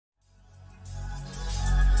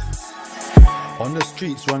On the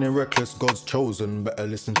streets running reckless, God's chosen. Better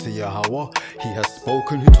listen to Yahweh. He has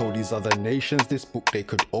spoken, who told these other nations this book they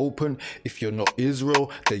could open. If you're not Israel,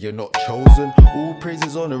 then you're not chosen. All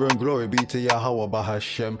praises, honor and glory be to Yahweh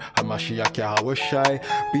Bahashem, Hamashiach Yahweh Shai.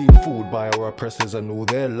 Being fooled by our oppressors and all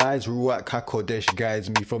their lies, Ruach HaKodesh guides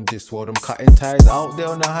me from this world. I'm cutting ties out there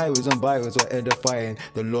on the highways and byways, we're edifying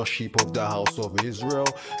the lost sheep of the house of Israel.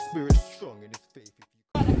 Spirit strong in his faith.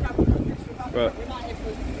 Right.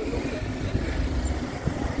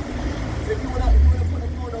 So if you wanna put the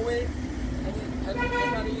phone away, and you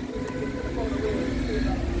put the phone away,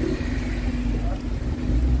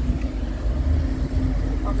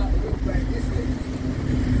 I'm not going to right this way.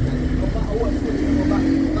 No matter what, it's going to go back.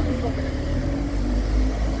 Nothing's stopping it.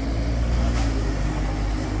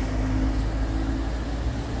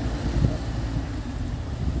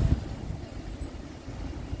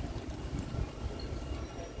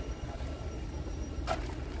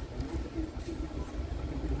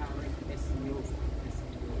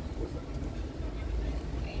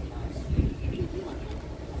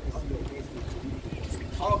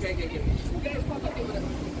 Okay. You guys fuck up with it.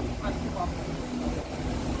 I'm keep up.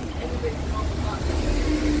 Anyway, you know that.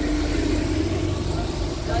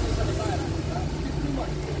 That is the fire. It's too much.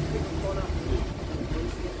 It's going up.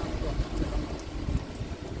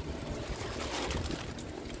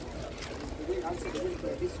 The wind, I said the wind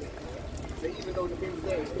this way. So even though the wind's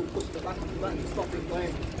there, it's still pushing the back and stopping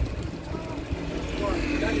going. Come on,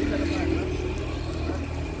 that is the fire.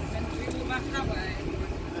 And we go back that way.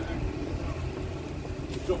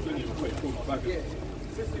 Dropped in here before you pulled my back. Yeah.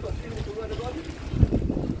 Since we got 3 minutes to run about it,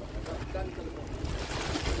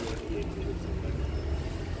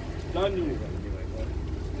 Daniel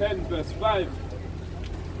 10 verse 5.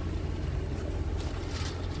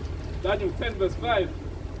 Daniel 10 verse 5.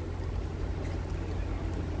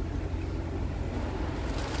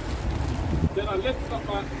 Then I lifted up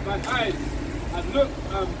my eyes and looked,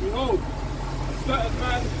 and behold, a certain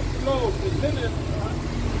man clothed in linen,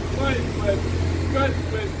 dressed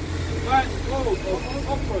with white gold of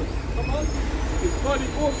opera. His body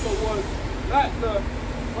also was like the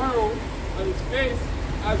pearl, and his face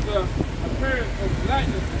as the appearance of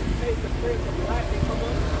lightning,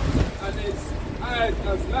 and his eyes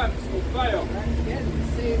as lamps of fire. and again, the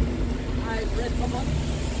same eyes red, come on.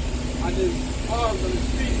 And his arms and his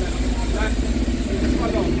feet like his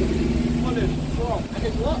colour, olive, strong. And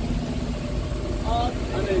his what?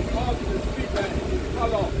 And his arms and his feet like his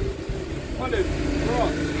colour, olive,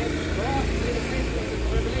 grass. Grass is in the same place as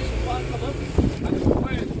Revelation 1, come on. And his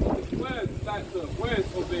words like the words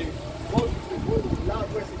of a multitude. Loud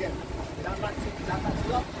voice again. That matches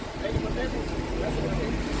you up. Anyone there? That's what it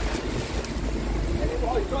is.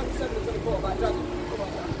 Oh, John 7:24 about judging. Come on,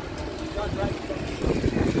 John, right?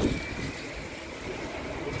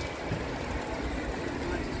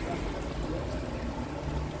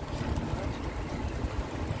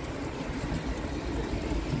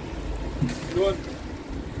 John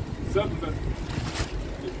 7 verse.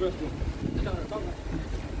 Which verse one?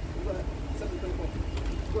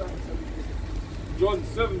 John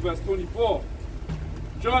 7 verse 24.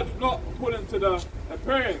 Judge not according to the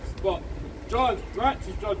appearance, but judge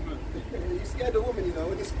righteous judgment. You scared the woman, you know,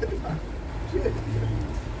 when you scared the man.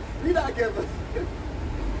 Read that again, man.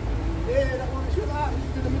 Yeah, that woman, she was out in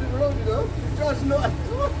the middle of the road, you know. You judge not.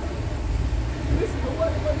 Listen, the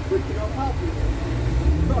word is very quick, you know, I'm happy.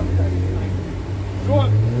 No, read that again. John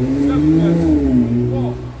 7 verse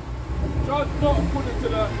 24. Judge not according to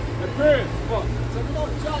the appearance, but So we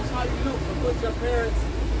don't judge how you look according to your appearance.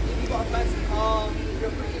 If you got a fancy car, if you're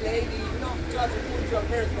a pretty lady, we don't judge according to your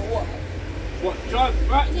appearance, but what? judge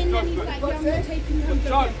righteous And then he's judgment. like, yeah, I'm not taking home the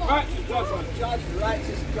Judge box. righteous judgment. Judge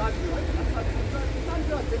righteous judgment. That's how you judge. You can't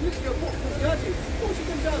judge. There used to be a book for judges. Of course you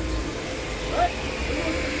can judge. Right? You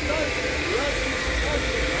want to judge righteous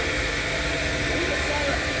judgment. Right? And you can say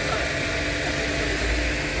that.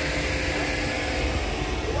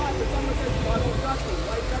 Why? When someone says, I don't judge them,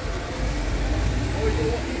 why judge them? Or is it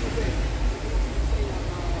what people say? Say that,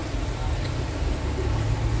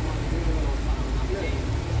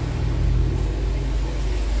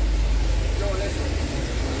 Yo, listen.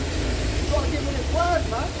 You gotta give him his word,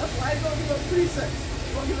 man. That's why you gotta give him precepts.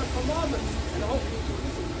 You gotta give him commandments. And hopefully he'll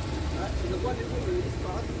listen. Right? So the God is with you, he's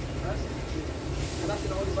God. Right? And that's in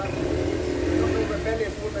the Holy Bible. You're not no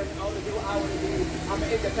rebellious woman. I wanna do what I wanna do. I'm an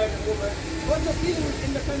independent woman. God's just dealing with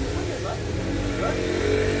independent women, right? Right?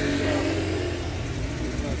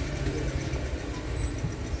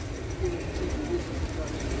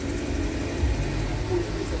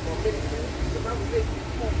 The Bible says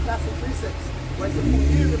 4 classic precepts. Why is it 4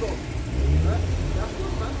 years ago? Right? That's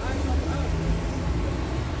good, man. I ain't got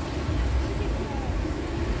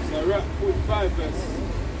 45 verse.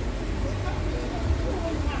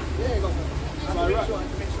 Yeah, you got some. Sirach.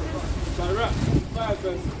 Make sure. Sirach 5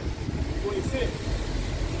 verse 26.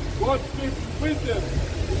 God gives you wisdom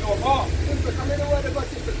in your heart. Sister, come in the word of God,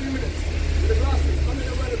 sister, 2 minutes. With the glasses, come in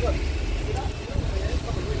the word of God. See that?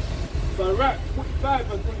 Come and wait. Sirach 45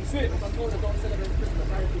 verse 26. I'm told her don't celebrate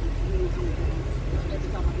Christmas. I reckon it's really good.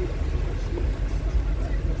 Every time I do that.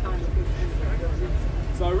 The time of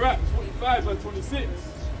Christmas. Sirach 45 verse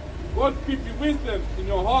 26. God give you wisdom in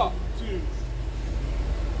your heart to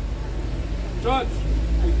judge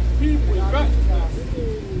people in righteousness.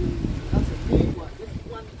 That's a big one. This is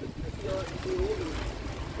one if you're older.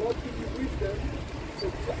 God give you wisdom. So,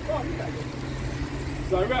 go on, look at it.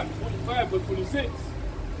 Sirach 45 verse 26.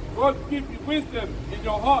 God give you wisdom in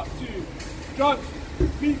your heart to judge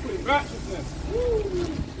people in righteousness.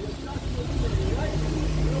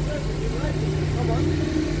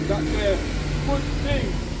 That their good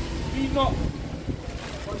things be not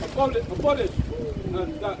abolished,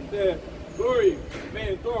 and that their glory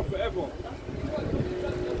may endure forever. It's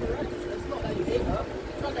not that you hate her.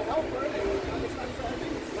 Try to help her and understand certain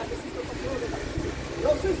things. Like the sister from Florida. Yo,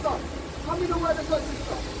 sister, come in the word of God,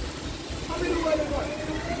 sister. Come in the word of God. You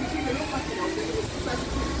see, they look back, you know, they look back.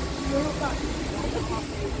 You look back.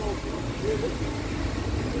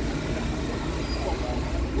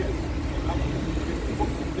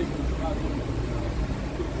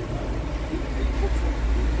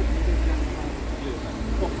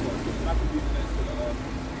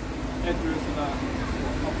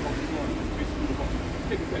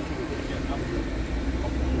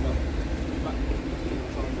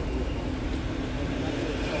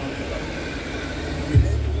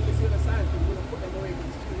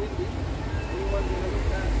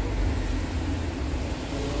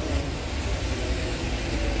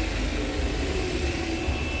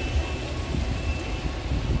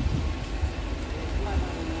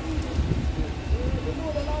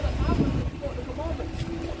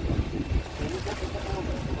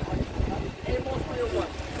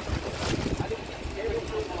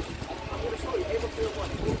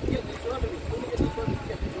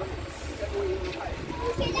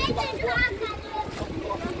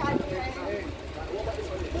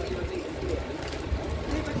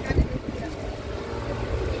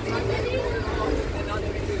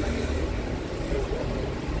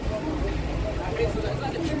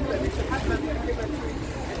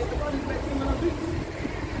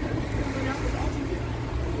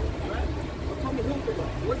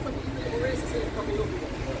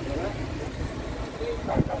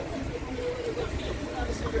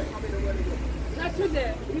 Not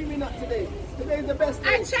today. What do you mean not today? Today's the best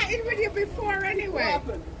I day. chatted with you before What anyway.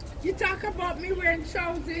 happened? You talk about me wearing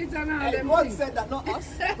trousers and all Hey, them God things. said that, not us.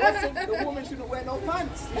 God said the woman shouldn't wear no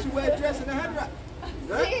pants. She should wear a dress and a head wrap.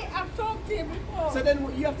 Right? See, I've talked to you before. So then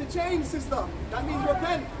you have to change, sister. That means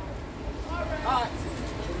repent. Alright.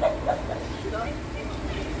 You know?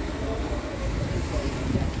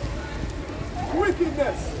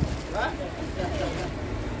 Wickedness. Right?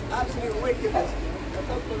 Absolute wickedness. That's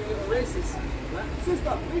not for a little racist. Right?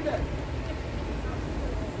 Sister, leave that.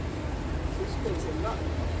 She couldn't say nothing.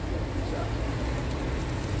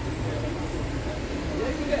 Yeah,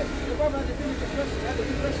 you did. Your brother had to finish the question. He had a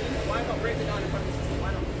good question. Why not break it down in front of the sister?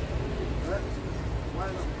 Why not? Right? Why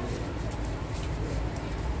not?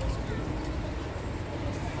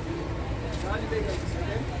 How did they get this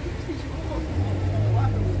again? What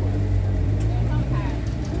happened with one?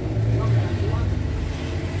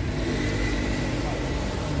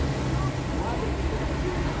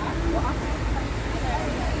 What happened?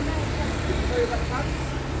 Did you tell you about the pants?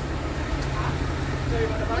 Tell you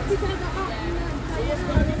about the pants? So what's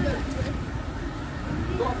going on then?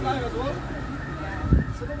 You got a flyer as well?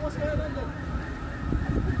 So then what's going on then?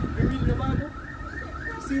 You reading the Bible? You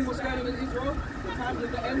seeing what's going on in Israel? The times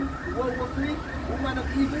of the end, World War III, woman of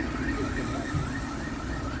evil.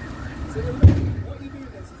 So then what are you doing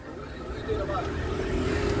then, sister? What are you doing about it? You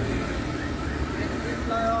need a new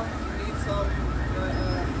flyer, you need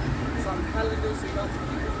some calendars so you know how to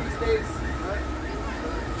keep the feast days, right?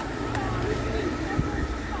 What do you need? You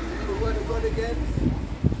need the word of God again.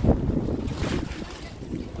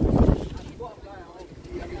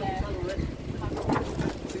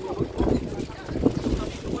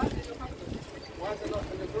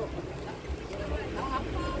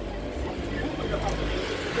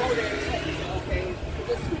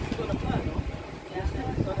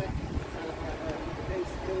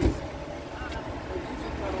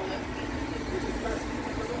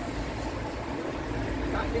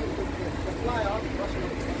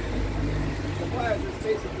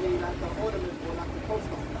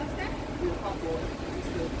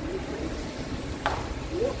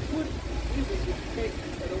 good Jesus would take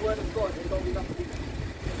the word of God and don't be nothing.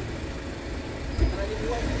 And I give you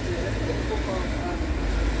one thing to you. Let's get the book of,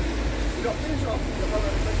 you got finish off the whole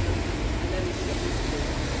of the question, and then you get this book.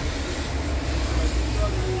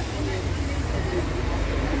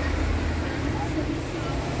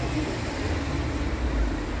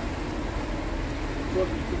 God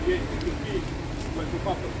be to be when to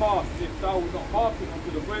come to pass if thou wilt not hearken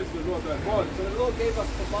unto the voice of the Lord thy God. So the Lord gave us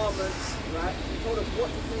commandments, right? He told us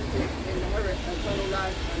what to do to inherit eternal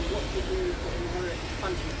life and what to do to inherit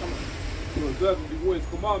punishment. Come on. To observe and do all his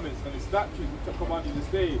commandments and his statutes which I command you this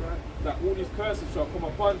day, that all these curses shall come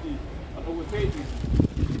upon thee and overtake thee.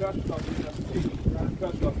 Curses shall be in a city, and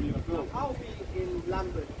curses shall be in a field. I'll be in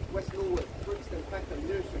Lambeth, West Norwood, Brixton, Peckham,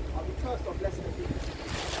 Lewisham. I'll be cursed off less than people.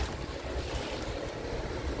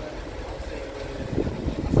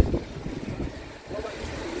 What about you?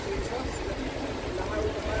 You see the trust? In the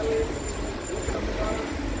highways, looking up and down.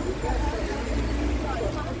 We're blessed by the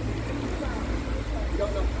you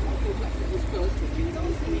don't know.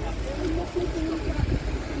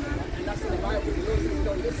 And that's in the Bible. The Lord says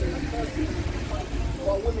don't listen. For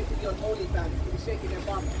a woman to be on OnlyFans, to be shaking their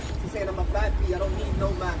bum, to saying I'm a bad bee, I don't need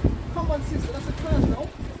no man. Come on, sister, that's a curse, no?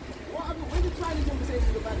 Where the Chinese woman says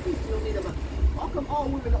she's a bad bee, you don't need a man? How come all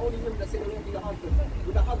women are only women that say they don't need a husband,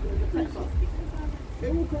 with a husband in the pressure?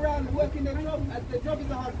 They walk around working their job as their job is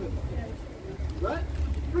a husband. Right?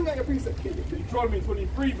 Bring out your precept, kid. Deuteronomy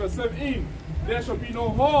 23 verse 17. There shall be no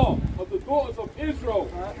harm of the daughters of Israel,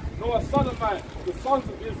 nor a son of man of the sons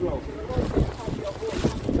of Israel. So the Lord says you can't be a whore, you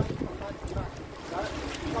can't be jumping from man to man. Right?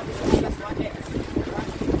 You can't be saying that's my ex. Right?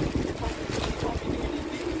 You can't be doing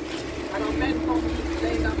anything. And our men can't be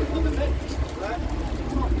laying down with other men. Right?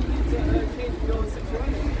 You can't be changing your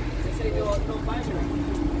sexuality and say you're non-binary.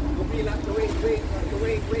 Or be like the way son.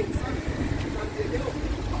 You can't be a girl.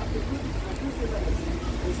 You can't be good.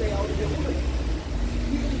 And say I want to be a woman.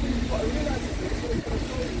 You've got to realize this. It's going to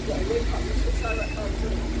show you. You've got to wake up. You should sign that down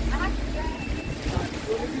too.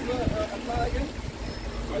 You want to give a fly again?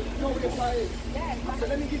 You know what your fly is? So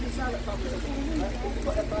let me give you silent time. If you've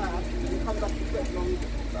got a fly, you come back to sweat.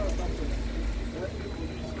 Silent time.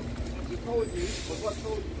 He told you, but God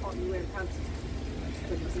told you can't be wearing pants.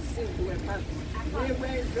 Because it's a sin to wear pants. We're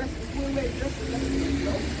wearing dresses. We're wearing dresses. Let me see,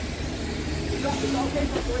 no? Is that okay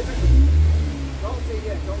for us to wear dresses? Don't say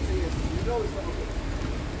yes, don't say yes. You know it's not okay.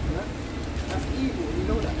 Right? That's evil, you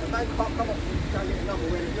know that. A man can't come up to you and try and get a number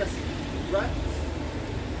wearing a dress. Right?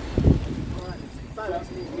 Alright, silence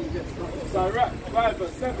needs to be just. Sirach 5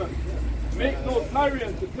 verse 7. Make no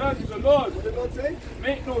tyrant to turn to the Lord. What did God say?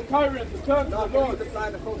 Make no tyrant to turn to No, the Lord. read the fly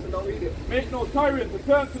in the coast and don't read it. Make no tyrant to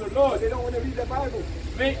turn to the But Lord. they don't want to read the Bible.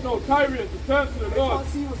 Make no tyrant to turn to the They Lord. can't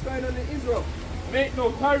see what's going on in Israel. Make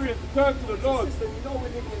no tyrant to turn to the Lord. Sister, you know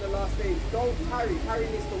we're living in the last days. Don't tarry.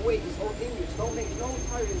 Tarrying is the wait. It's old English. Don't make no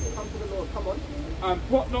tarrying to come to the Lord. Come on. And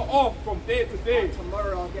put not off from day to day.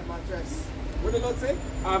 Tomorrow I'll get my dress. What did the Lord say?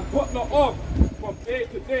 And put not off from day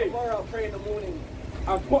to day. Tomorrow I'll pray in the morning.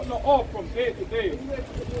 And put not off from day to day. When you wake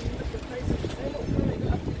up in the morning, you look at faces and say, look, pray, you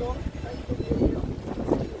have to go. Thank you for the area.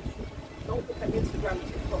 Don't look at Instagram,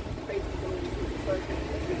 TikTok, Facebook, and all these things.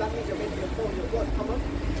 Because that means you're making a phone with God. Come on.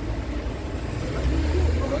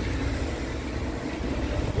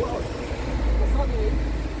 What else?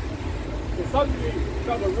 For suddenly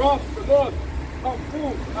shall the wrath of the Lord come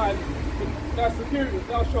forth, and thy security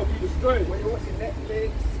thou shalt be destroyed. When you're watching Netflix,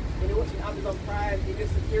 when you're watching Amazon Prime, in this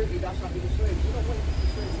security, thou shalt be destroyed. You don't want to be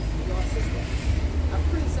destroyed, you're our sister. A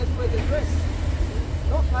princess wears a dress,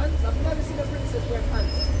 not pants. I've never seen a princess wear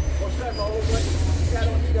pants or shirt or all white. Say, I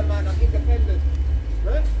don't need a man, I'm independent.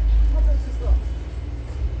 Right? Come on, sister.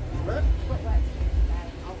 Right?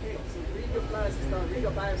 Okay, so read your flyers, sister, read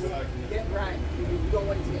your Bible, get right. You don't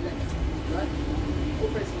want it to get left. Right? Go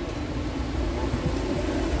praise the Lord.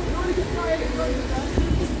 You don't need to try it, right?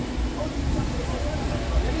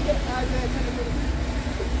 Let me get Isaiah 10 minutes.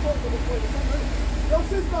 Yo,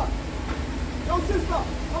 sister! Yo, sister!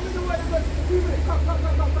 Come in the word of God. 2 minutes. Come.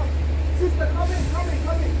 Sister, come in.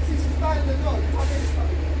 See, she's smiling as well. Come in, sister.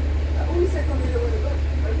 I always say come in the word of God.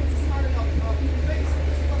 But it's smiling up our people's face.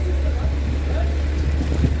 She's my sister, right?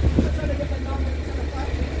 I'm trying to get that down there. I'm trying to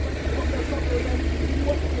fight. What there's something with them. You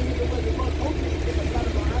want to believe the word of God. Okay, get the blood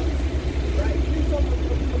of our hands. Right? Do something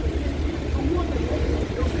for the people. I want them.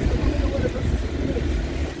 Yo, sister, come in the word of God.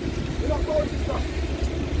 You're not going, sister.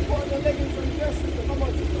 Put on your leggings and dress, sister. Come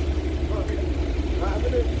on, sister. Right, I'm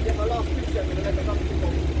going to get my last precept and then let the number to go.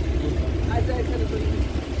 Isaiah 10 and 22.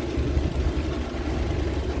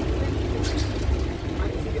 I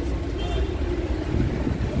need to get something.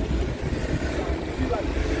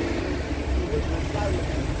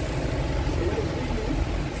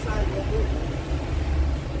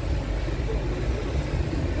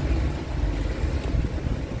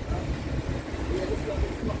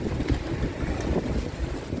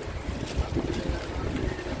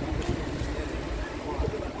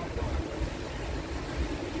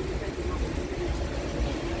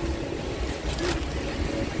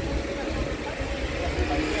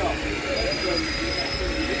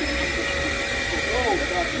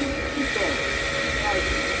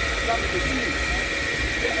 to see.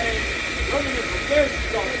 Get a remnant of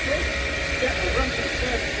thirst, God. Get a remnant of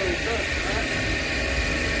thirst for his birth, right?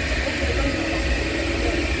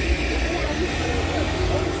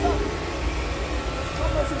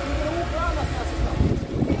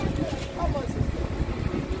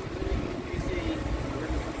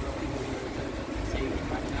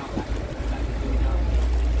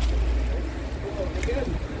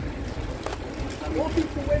 More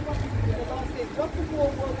people wake up in the last days. Just before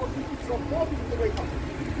World War II kicks off, more people wake up.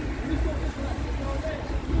 We saw this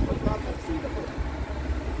one but God can see the first.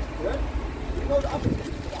 Right? We know the other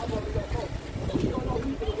thing, the other one we don't know. So we don't know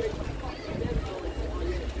who's going to wake up. And then we say, oh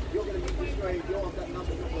yeah, you're going to be destroyed, you're on that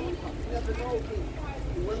number, you're going to wake up. You never know, king.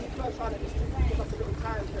 When we first started this, it took us a little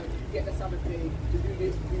time to get the Sabbath day, to do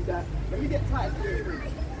this, to do that. When we get tired, we do it.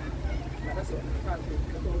 Like, that's it. It's time to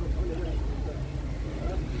that's all on the way.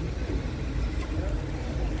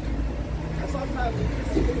 And sometimes we can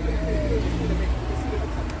see the little bit of the we can see the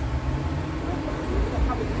little something. We're not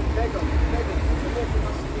coming to be beggar. The Lord says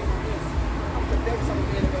I should be on this. I'm to beg someone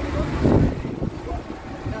here to go to God.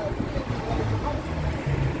 Now, we think we want to come to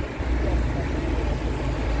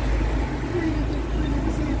really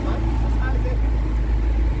receive, man. That's how it is.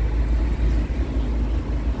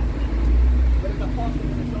 But it's a part of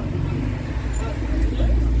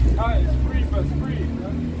That is 3 verse 3.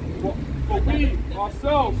 But we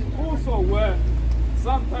ourselves also were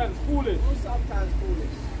sometimes foolish. We were sometimes foolish.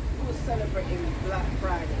 We were celebrating Black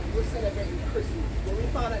Friday. We were celebrating Christmas. When we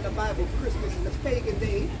found out in the Bible Christmas is a pagan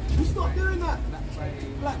day, we stopped doing that.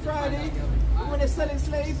 Black Friday, when they're selling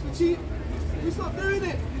slaves for cheap, we stopped doing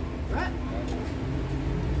it. Right?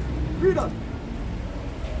 Read on.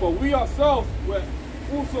 But we ourselves were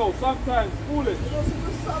also sometimes foolish. You know, so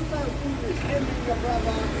we're sometimes foolish. Envying your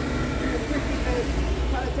brother, doing wickedness,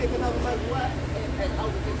 trying to take another man's wife. And I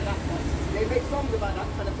was into that one. They make songs about that,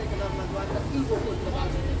 trying to take another man's wife. That's evil talking about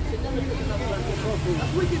it. You should never take another man's wife.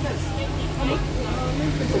 That's wickedness.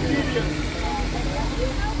 Disobedience.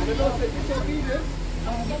 And the Lord said, disobedience.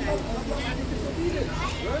 Disobedience.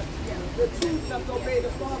 Right? The truth that obey the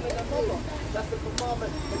father and the mother. That's the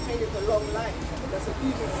commandment pertaining to long life. That's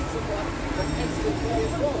Ephesians 6 and 1. That's Exodus 3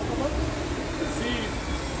 as well. Come on. Deceived,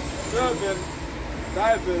 serving,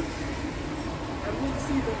 divers. And we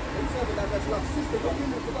see them in serving that as love. Sister, what do you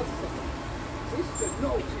do for God's sister? She said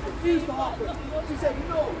no. She refused to hearken. She said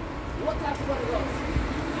no. What type of one of us?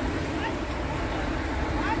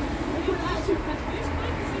 What ask you?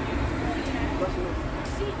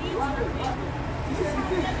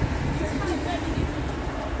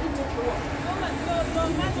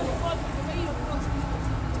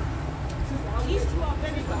 These two are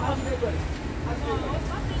very good.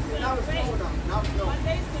 Now it's no. Now it's no. One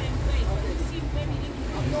day is going great, but they seem very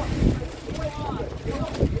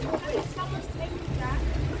and someone's telling me that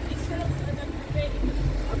instead of them debating,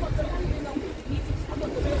 I'm not debating nothing. I'm not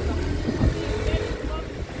debating nothing.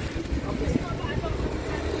 It's not that I don't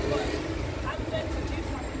understand the word. I'm going to do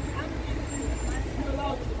something. I'm going to do it. You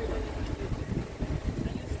allow me to do it.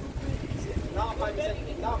 Now I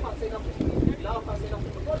can't say nothing. Now I can't say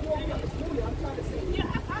nothing. But God woke me up this morning. I'm trying to say.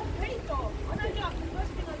 Yeah, I'm great though. When I get up, the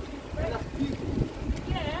first thing I do is pray. And that's beautiful.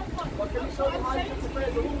 Yeah, But can we show them how you get to pray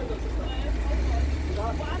as a woman, though, sister?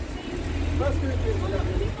 what I'm saying to you, First Corinthians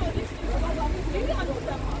 11. people listening to what I'm saying, you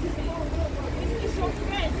understand what I'm saying. It's your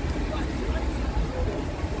friend.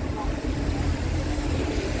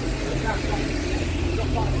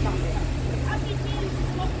 I've been meaning to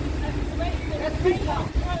talk to you and wait. Let's speak now.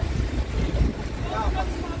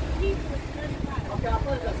 People, it's very bad. Okay, I've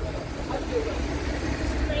heard that, sister. How do you do that?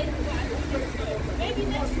 Maybe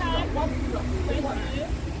next time,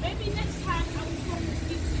 maybe next time I will talk to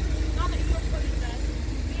you. Now that you're putting that,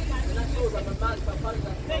 And that shows I'm a man, so I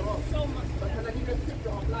apologize for thank my you wrong. so much. But can I give you a picture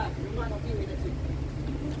of life? You might not be here next week.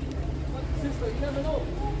 But sister, you never know.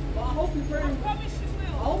 But I hope you pray. I promise you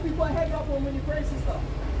I will. hope you put a head up on when you pray, sister.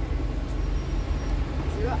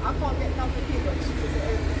 See that? I can't get nothing here, but she just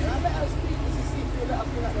said, and I let her speak to see if you let her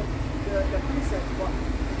feel like the precept, but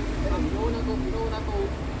You know when I go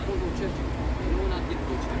I don't go church anymore. You know when I did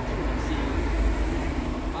go church,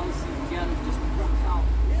 I was seeing girls just rocked out.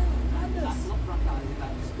 Like, not rocked out, it's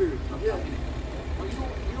like spirit rocked out, innit? But you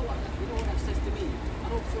know what that says to me? I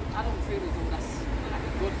don't feel as though that's like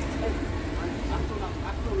a God thing.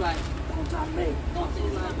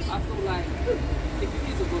 I feel like if it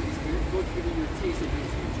is a godly spirit, God's giving you a taste of his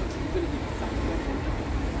future, so you're gonna give it something to go for.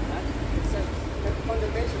 Right? it's like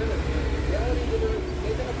condemnation, isn't it?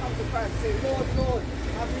 They're going to come to Christ and say, Lord, Lord,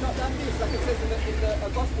 have you not done this? Like it says in the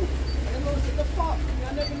gospel. And the Lord said, depart from me,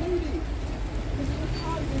 I never knew thee. Because it was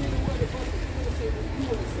hard to hear the word of God, but you want to say what you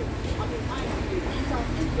want to say. I mean, I am you sound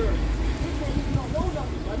ignorant.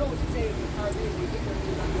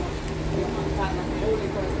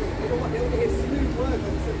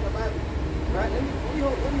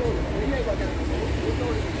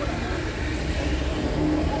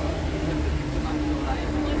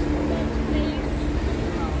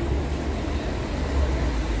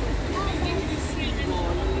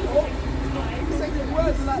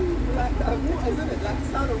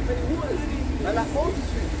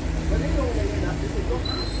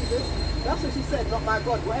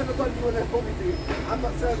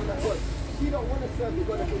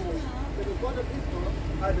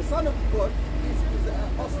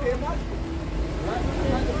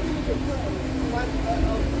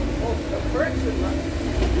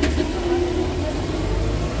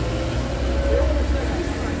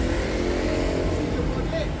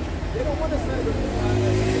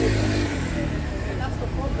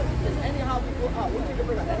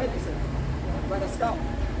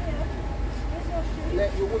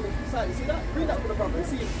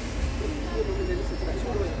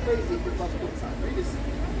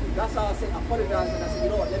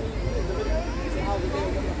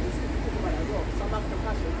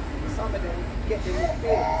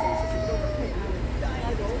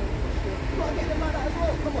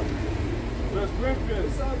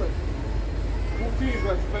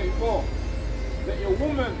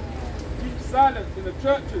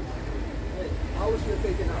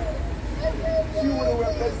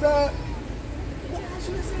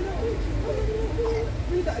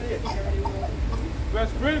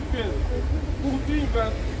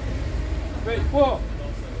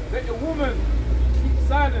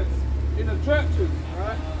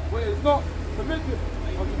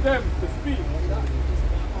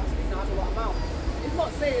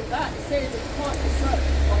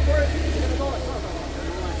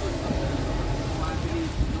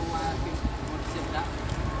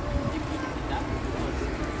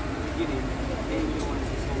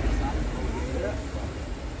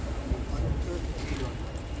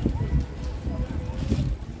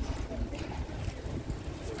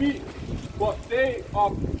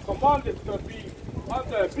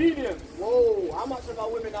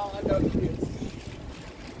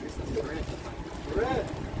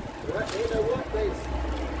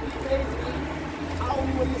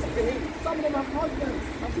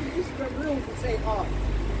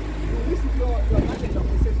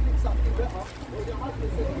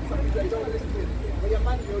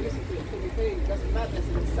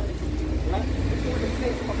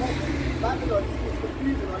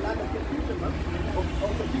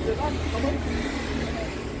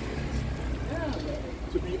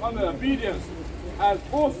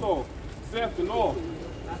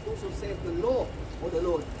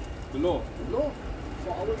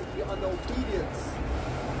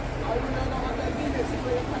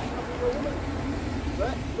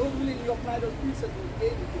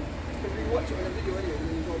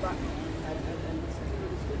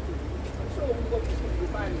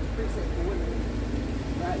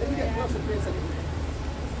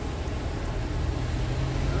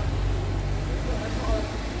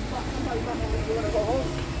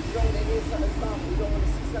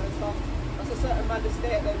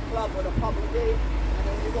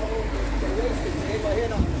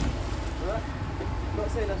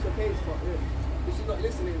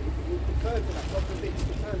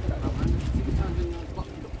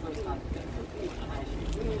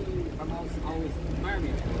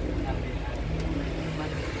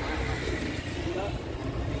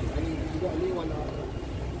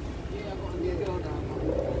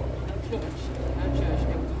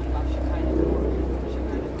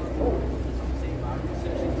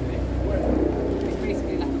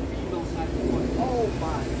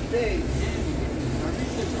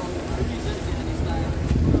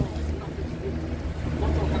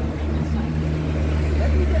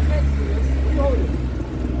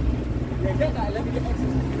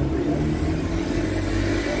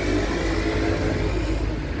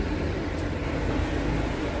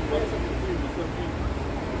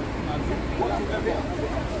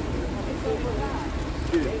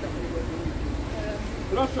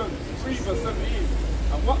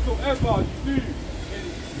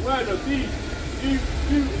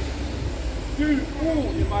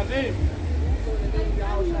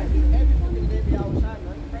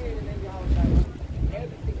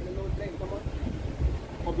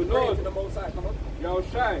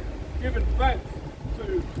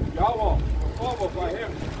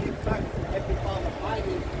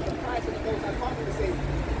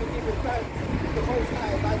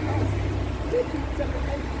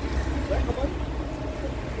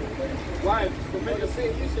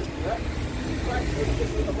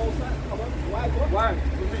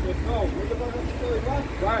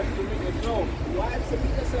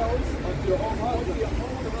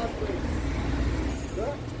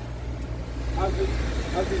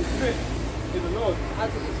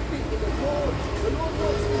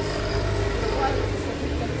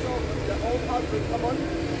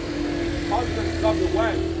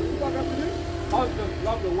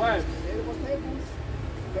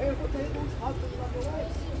 Variable tables, husbands and your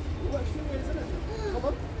wives. It works two ways, isn't it? Come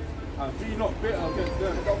on. And be not bitter against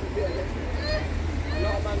them. Don't be bitter against them. A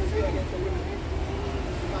lot of men is bitter against the women.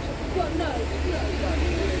 Smash it. What? No.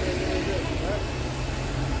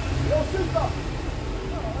 Yo, sister.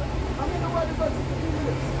 I'm in the word of God for 2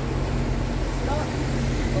 minutes. See that?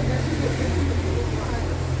 Okay, she's behind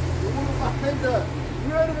us. The woman behind her. You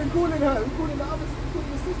heard him calling her. We're calling the other sister, calling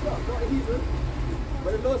the sister, not a heathen.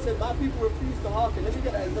 But the Lord said, my people refuse to hearken. Let me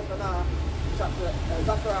get that in Zephaniah chapter,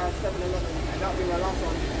 Zechariah 7:11, and that'll be my last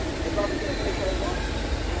one. The brother's going to take over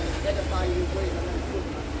and edify you his ways and then it's good.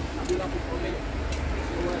 I've been up for a minute. It's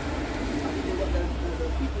the word. I think you've got the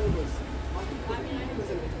people overs. My people overs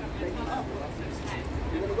in it. They eat up.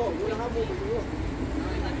 You want to go? You want to have more than you want?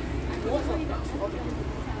 What's up?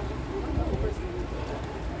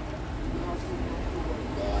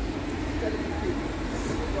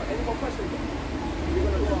 Any more questions? You're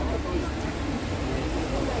going to go out.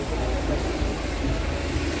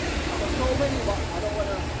 I've got so many, but I don't want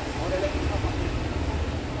to let you come up.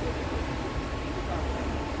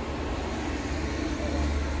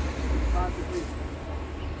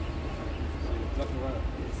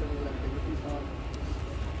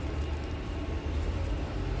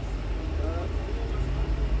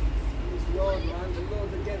 Lord, man, the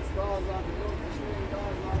Lord's against Gaza, the Lord's destroying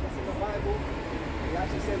Gaza, that's in the Bible. It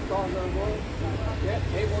actually says Gaza as well. Yeah,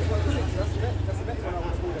 Amos 1:6, that's the next one I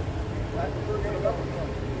want to call it. Right, we're going to go.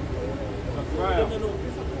 Zechariah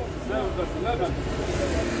 7:11.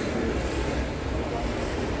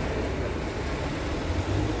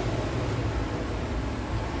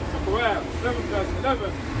 Zechariah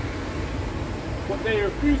 7:11. What they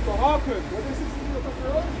refuse to hearken. What is this?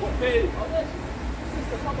 What they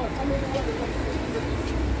Sister, come on, tell me the word of God. You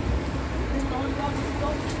think the Holy God is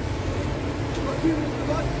God? You got humans to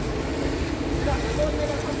God? See that? The Lord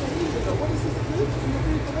made us come to heathen. What does sister do? She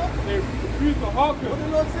refused to what? they refuse to hearken. What did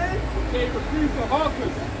the Lord say? They refuse to hearken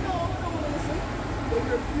No, I don't want to listen. They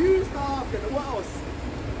refused to hearken. What else?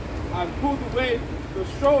 and pulled away the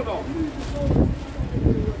shoulder.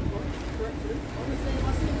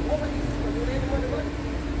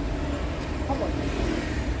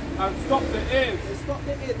 And stop the ears. They stop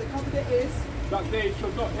their ears, they cover their ears, That they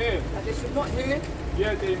should not hear. that they should not hear.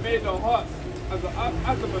 Yeah, they made their hearts as an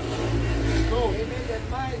adamant stone, They made their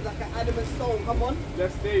minds like an adamant stone. Come on.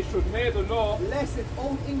 lest they should hear the law Less in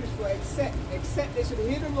Old English for except they should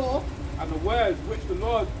hear the law. and the words which the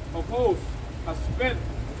Lord of hosts has spent,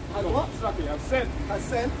 And what? has sent Has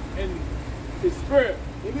sent in his spirit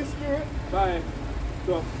in his spirit by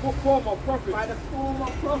the former prophets. by the former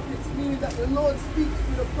prophets, meaning that the Lord speaks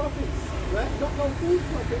through the prophets, right? Not no false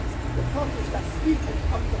prophets, the prophets that speak and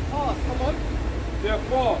come to pass. Come on.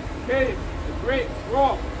 Therefore came a great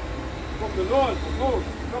wrath from the Lord of hosts.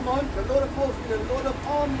 Come on, the Lord of hosts, the Lord of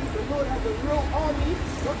armies, the Lord has a real army,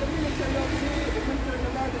 not the military over here, the military in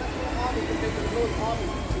America, that's not an army compared to the Lord's army.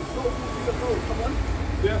 It's so good to the Lord, come on,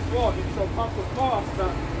 Therefore it shall come to pass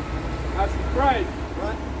that as he cried,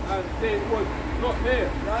 right, and they would not hear.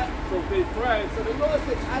 right. So they cried, So the Lord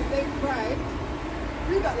said, as they cried,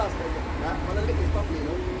 read that last bit, right? I want to lick this properly, you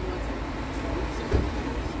know.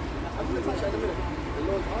 I'm going to touch that in a minute. The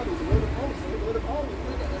Lord's army, the Lord of hosts, the Lord of armies,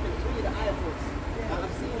 look at that, it's really the eye force.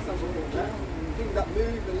 I've seen some before, right? Things that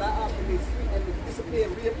move and light up and they sweet and they disappear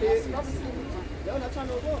and reappear. I've seen it. They're on that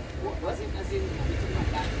channel as well. As in, you're talking about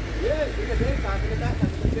that. Yeah, in the daytime, in the nighttime,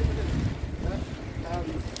 it's a different thing. Right?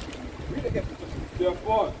 Read it again.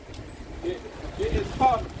 therefore it is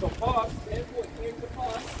come to pass Therefore, it came to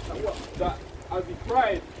pass that what? that as he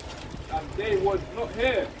cried, and they would not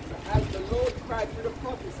hear. As the Lord cried through the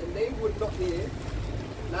prophets and they would not hear,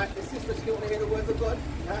 like the sister, she didn't want to hear the words of God,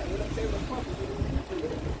 right? We're not saying the prophets,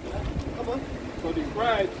 right? Come on. So they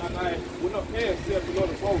cried, and I would not hear, saith the Lord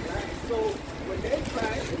of hosts. Right? So when they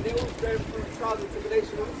cried and they were going through trials and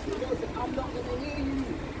tribulations, the Lord said, I'm not going to hear you.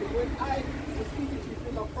 Because when I was speaking to you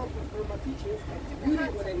through my prophets, through my teachers, you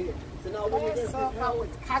didn't want to hear. So now when you're going through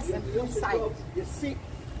hell, you're sick,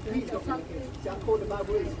 please don't want to hear. See how cold the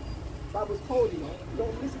Bible is? The Bible's cold, you know. You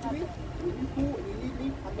don't listen to me, when you call and you leave me,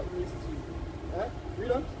 I'm not going to listen to you. Alright?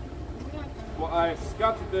 Read on. For I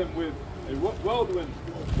scattered them with a whirlwind.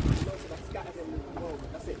 Scattered them in the world.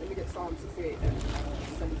 That's it. Let me get Psalm 68 and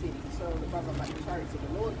 17. So the brother about the chariots of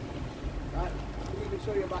the Lord. Right? Let me even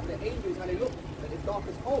show you about the angels, how they look. That it's dark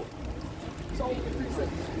as coal. Psalm 57.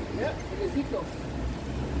 Yeah? And Ezekiel.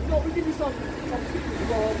 You know, we give you some scriptures to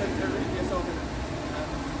go home and read yourself in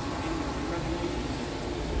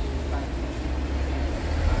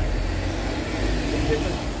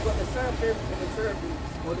different. You've got the seraphims and the cherubims,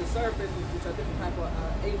 or the seraphims, which are different type of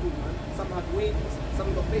angels, man. Some have wings,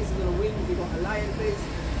 some got faces on the wings, they got a lion face,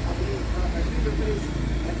 face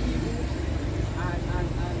an evil and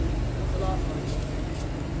what's the last one?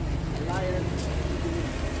 A lion,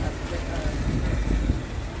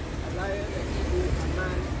 a lion, an evil, a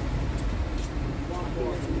man, one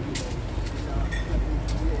more.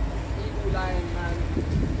 Evil, lion, man.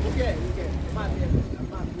 You get it. It might be a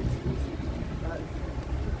man.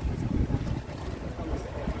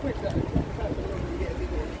 Quick, that.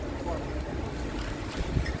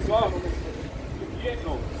 Psalm 58,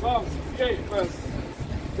 no, Psalm 68, verse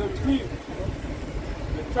 17.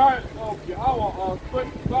 The chariots of Yahweh are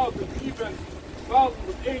 20,000, even thousands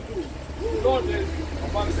of angels. The Lord is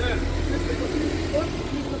among them.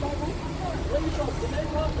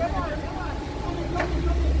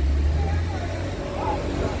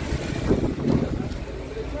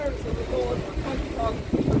 The chariots of the Lord are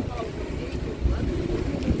 20,000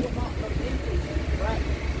 angels, right?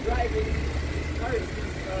 Driving these chariots.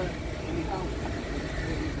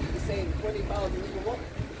 He's saying 20,000 even what?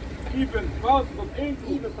 Even thousands of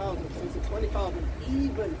angels. Even thousands. So it's 20,000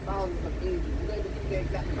 even thousands of angels. You don't even give the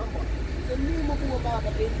exact number. It's a innumerable amount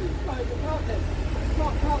of angels. You can't even count them. You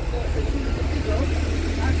can't count the humans of Israel.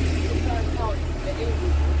 Actually, you can't count the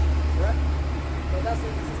angels. Right? So that's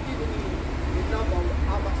it. This is giving you the number of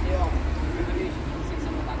how much they are. Revelation 6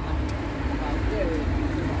 about that.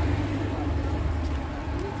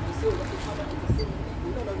 Still, that's how much it's still people. We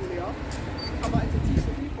don't know who they are. How about to teach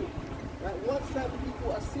the people? Right? Once that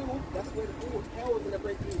people are sealed, that's when all hell is going to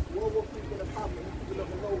break loose. World War III is going to come and people are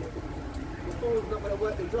not going to know. The phone's not going to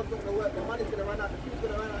work, the drugs not going to work, the money's going to run out, the food's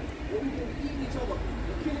going to run out. What we do, we eat each other,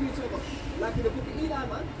 we're killing each other. Like in the book of Eli,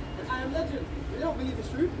 man, and I Am Legend. They don't believe it's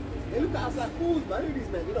true. They look at us like fools, man. Who are these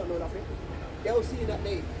men? We don't know nothing. They'll see that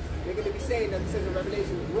day. They're going to be saying that it says in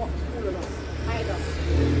Revelation, rocks fall on us, hide us.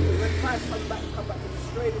 Because when Christ comes back to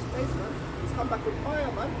destroy this place, man, he's come back with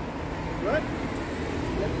fire, man. Right?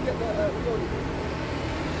 Let me get the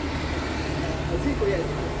Ezekiel,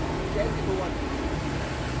 yeah, Ezekiel 1.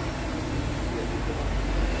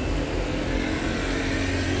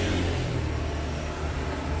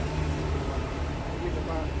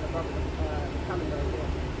 Calendar as well.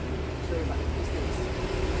 Show you about the feast days.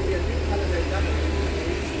 Yeah, new calendar is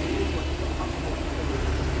that.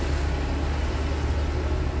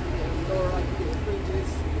 Laura, you get the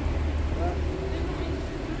fringes,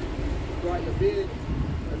 grow out your beard,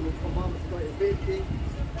 and with commandments, grow out your beard thing,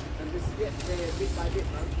 and just get there bit by bit,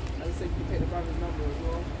 man. As I said, you can take the brother's number as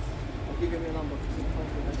well. I'll give him your number because it's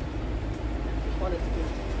confident. Quality thing.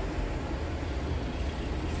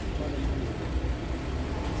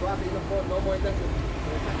 So after you got no more investment,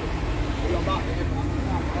 you're about to have.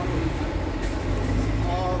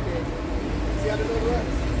 Oh, okay. See how the Lord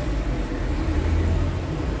works?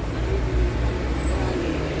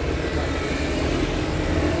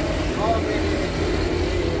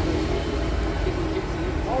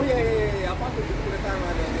 Oh, yeah. I'm about to put the time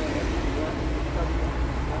right there.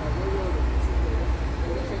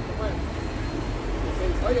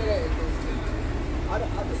 Oh, yeah. I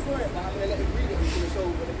just saw it, but I'm going to let him read it until the show,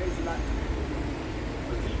 but the face is like.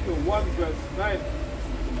 Ezekiel 1 verse 9.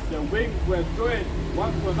 Their wings were joined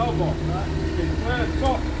one to another. They turned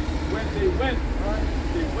not when they went.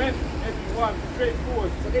 They went everyone straight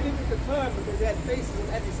forward. So they didn't need to turn because they had faces on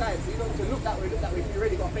every side. So you don't need to look that way. If you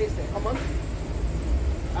already got a face there. Come on.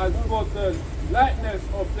 As for the likeness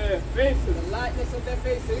of their faces, The likeness of their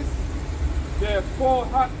faces. their four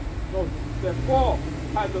had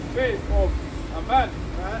the face of a man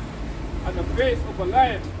Right? and the face of a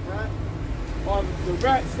lion Right? on the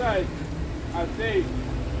right side, and they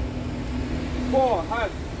four had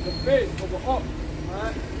the face of an ox,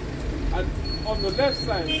 Right? and on the left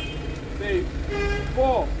side they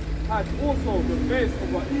four had also the face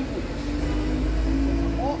of an eagle.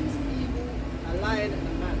 Ox, eagle, a lion, and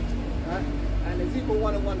a man. Right? And Ezekiel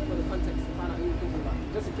 1 and 1 for the context to find out who we're talking about.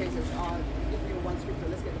 Just in case it's if you one scripture,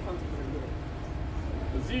 let's get the context of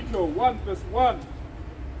it. Ezekiel 1 verse 1.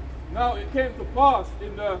 Now it came to pass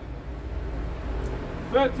in the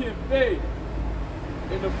 30th day,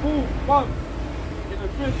 in the full month, in the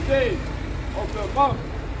 5th day of the month,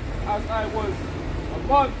 as I was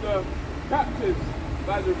among the captives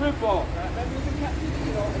by the river, That was in captivity,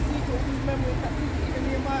 you know. Ezekiel, who's memory in captivity? Even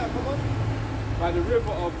Nehemiah, come on. by the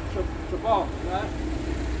river of Chebar, Right?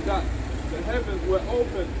 that the heavens were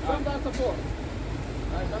opened, Jump down to 4.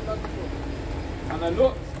 Right, jump down to 4. and I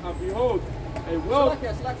looked, and behold, a world.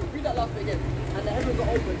 Slacky, read that last bit again. And the heavens are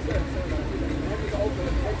open, sir. The heavens are open,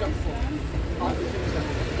 and jump to 4. After you finish that.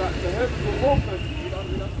 That the heavens were opened, Read on.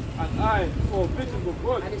 and I saw visions of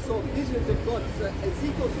God. And he saw visions of God. So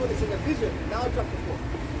Ezekiel saw this in a vision. Now jump to 4.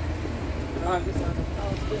 And This is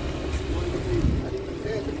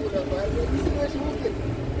the situation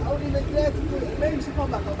even dare to put it. Maybe she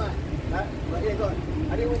come back on mine. Right? But yeah, go on.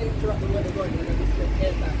 I didn't want to interrupt the word of God. And then just get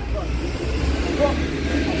air back. Go on. Look,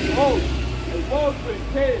 behold, a whirlwind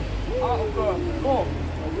came out of the north. A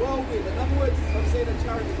whirlwind. Another word of saying a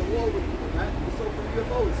chariot is a whirlwind. Right? So from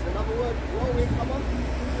UFOs. Another word, whirlwind, come on.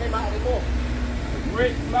 Came out of the north.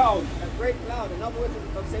 Great cloud. A great cloud. Another word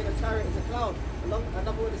of saying a chariot is a cloud.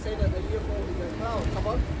 Another word to say that a UFO is a cloud. Come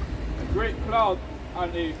on. A great cloud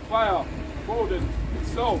and a fire folded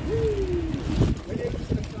itself. When they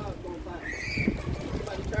see the cloud go by,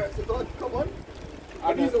 about the chariots of God, come on.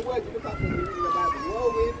 And these are words you look up when you read the Bible.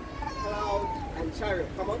 Whirlwind, cloud, and chariot.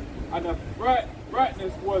 Come on. And a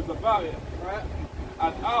brightness was about it. Right?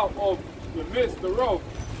 And out of the midst thereof,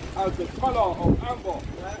 as the color of amber,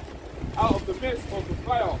 Right? out of the midst of the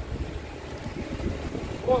fire.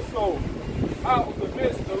 Also, out of the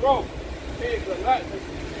midst thereof came the likeness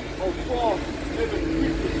of 4 living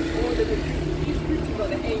creatures. All the these creatures are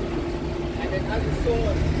the angels. And then as you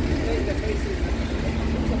saw, displaying their faces.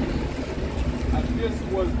 And this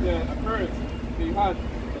was their appearance. They had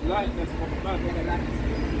the likeness of a man. The likeness.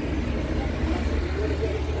 You want to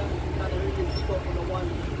get into that kind of reading, you go from the one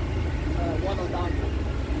on down,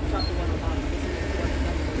 chapter 1 on down.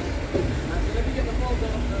 So let me get the whole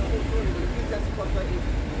story. The Ecclesiastes 1:30.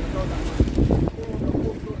 Know that one.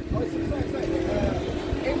 Oh, sorry.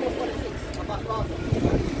 Amos 1:6 about Gaza.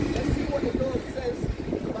 Let's see what the Lord says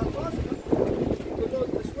about Gaza. If the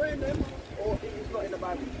Lord's destroying them, or if it's not in the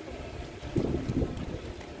Bible.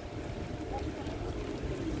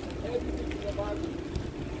 Everything in the Bible,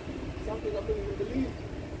 something I couldn't even believe.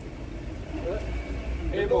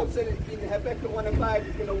 The Lord said it in Habakkuk 1:5,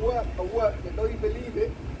 it's going to work a work that though you believe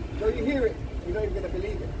it, though you hear it, you're not even going to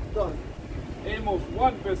believe it. Go on. Amos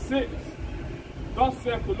 1 verse 6. Thus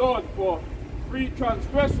saith the Lord, for 3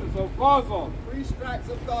 transgressions of Gaza, 3 strikes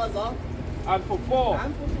of Gaza, and for 4,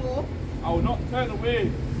 and for 4, I will not turn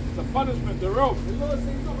away the punishment thereof. the Lord says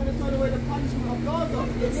he's not going to turn away the punishment of Gaza. The Lord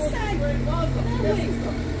is destroying Gaza. Yes,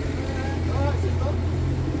 sister. Alright, sister.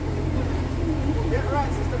 Get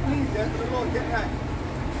right, sister, please, yeah, for the Lord, get right.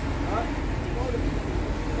 Alright?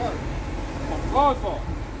 Go. Of Gaza,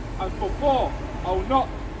 and for 4, I will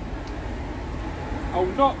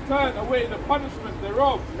not turn away the punishment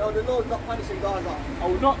thereof. No, the Lord's not punishing Gaza. I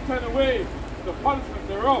will not turn away the punishment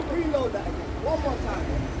thereof. Reload that again. One more time.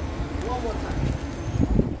 One more time.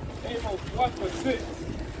 Amos 1 verse 6.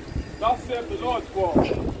 Thus saith the Lord, for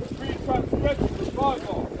 3 transgressions of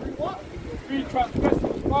Gaza. 3 what? 3 transgressions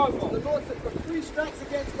of The Gaza. Lord said for 3 strikes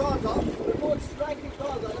against Gaza, the Lord striking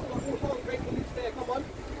Gaza. That's what we'll call great beliefs there. Come on.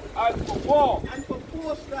 And for 4, And for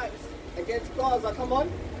 4 strikes against Gaza, come on.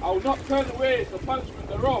 I will not turn away the punishment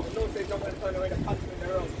thereof. The Lord says I'm going to turn away the punishment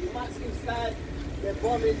thereof. You might seem sad, they're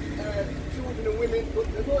bombing children and women, but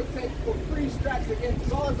the Lord said for 3 strikes against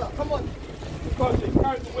Gaza. Come on. Because they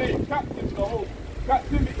carried away captive the whole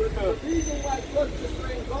captivity. The reason why God's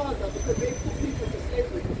destroying Gaza because they put people to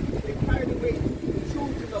slavery. They carried away the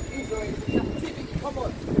children of Israel into captivity. Come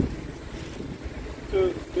on.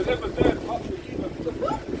 To deliver them up to Edom. The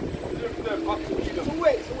what? Deliver them up to Edom. So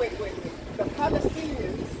wait. The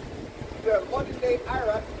Palestinians, the modern day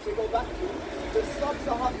Arabs, to go back to, the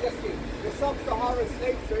sub-Saharan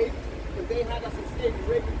slave trade, because they had us in slavery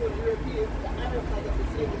way before the Europeans, the Arabs had us in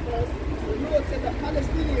slavery first. The Lord said the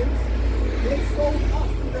Palestinians, they sold us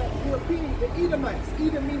to the Europeans, the Edomites.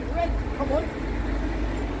 Edom means red. Come on.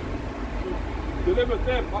 Deliver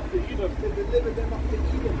them up to Edom. To deliver them up to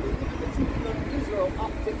Edom. Deliver the children of Israel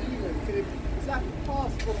up to Edom. It's like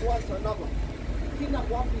pass from one to another. Kidnap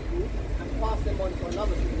one people and pass them on to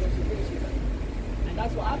another people once you finish with them. And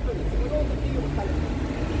that's what happened. It's all the deal with Palestine.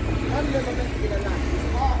 None of them are meant to be the land.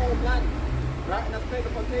 It's our home land. Right? And that's played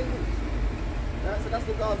upon tables. Right? So that's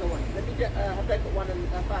the Gaza one. Let me get Habakkuk 1 and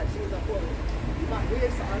 5. See what's that for. You might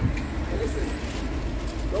hear something. And listen.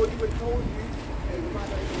 Though he would told you, hey, you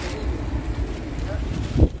might not even believe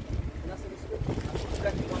it. And that's in the scripture. That's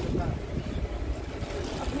Habakkuk 1 and 5.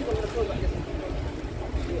 I think I'm going to close like this.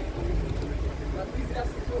 Yeah. Now,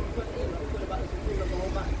 Ecclesiastes 4:28 talking about the fulfillment of the whole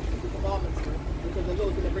matter, the commandments, because the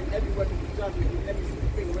Lord's going to bring every word into judgment, with every single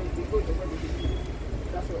thing, whether it be good or whether it be evil.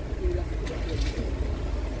 That's what Ecclesiastes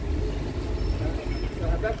 4:28. So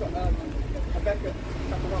Habakkuk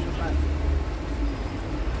chapter 1 verse 5.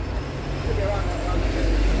 Should be around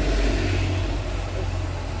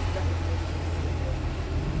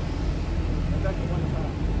Habakkuk 1 and 5.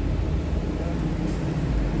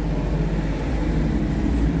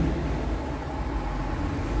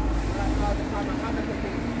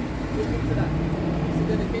 Into that. It's a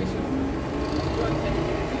dedication of John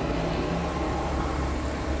 10:18.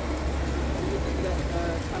 So you read that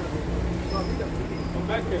calendar. Well, read that.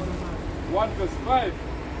 Micah 1 verse 5.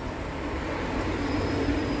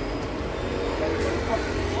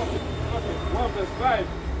 Prophet 1 verse 5.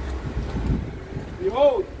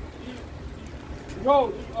 Behold, ye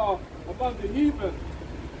are among the heathen,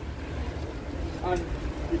 and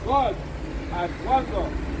regard and wonder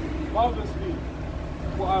marvelously,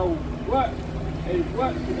 for I will work a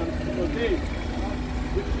work in your days,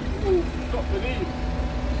 which you will not believe,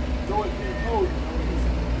 though it be told.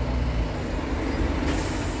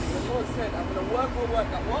 The Lord said, I'm going to work a work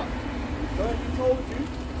that what? Though He told you.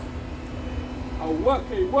 I will work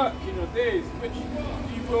a work in your days, which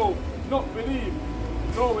you will not believe,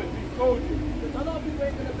 though it be told you. Because a lot of people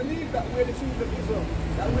ain't going to believe that we're the children of Israel.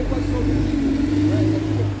 That we're God's chosen people. Right?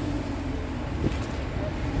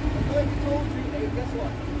 Though He told you, hey, guess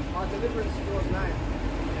what? Our deliverance draws nigh.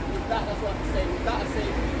 With that, that's what I say. With that, I say,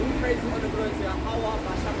 all praise and honor glory to Yahweh,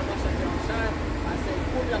 Basham, Basham, Basham. I say,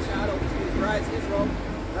 Kum Yasha'ala, which means rise Israel.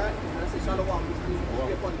 Right? And I say, Shalom, which means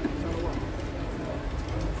be upon you. Shalom.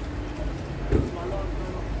 My Lord,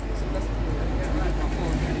 it's a blessing.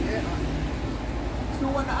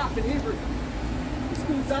 Still want the app in Hebrew. It's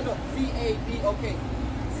called Zadok, Z-A-D-O-K.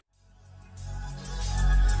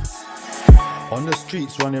 On the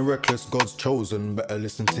streets running reckless, God's chosen, better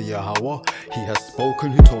listen to Yahweh. He has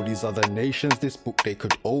spoken, who told these other nations this book they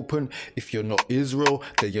could open. If you're not Israel,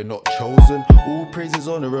 then you're not chosen. All praises,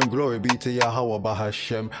 honor and glory be to Yahweh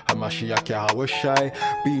Bahashem, Hamashiach Yahweh Shai.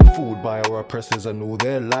 Being fooled by our oppressors and all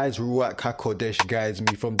their lies, Ruach HaKodesh guides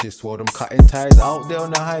me from this world. I'm cutting ties out there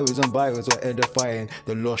on the highways and byways, we're edifying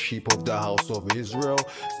the lost sheep of the house of Israel.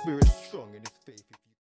 Spirit strong.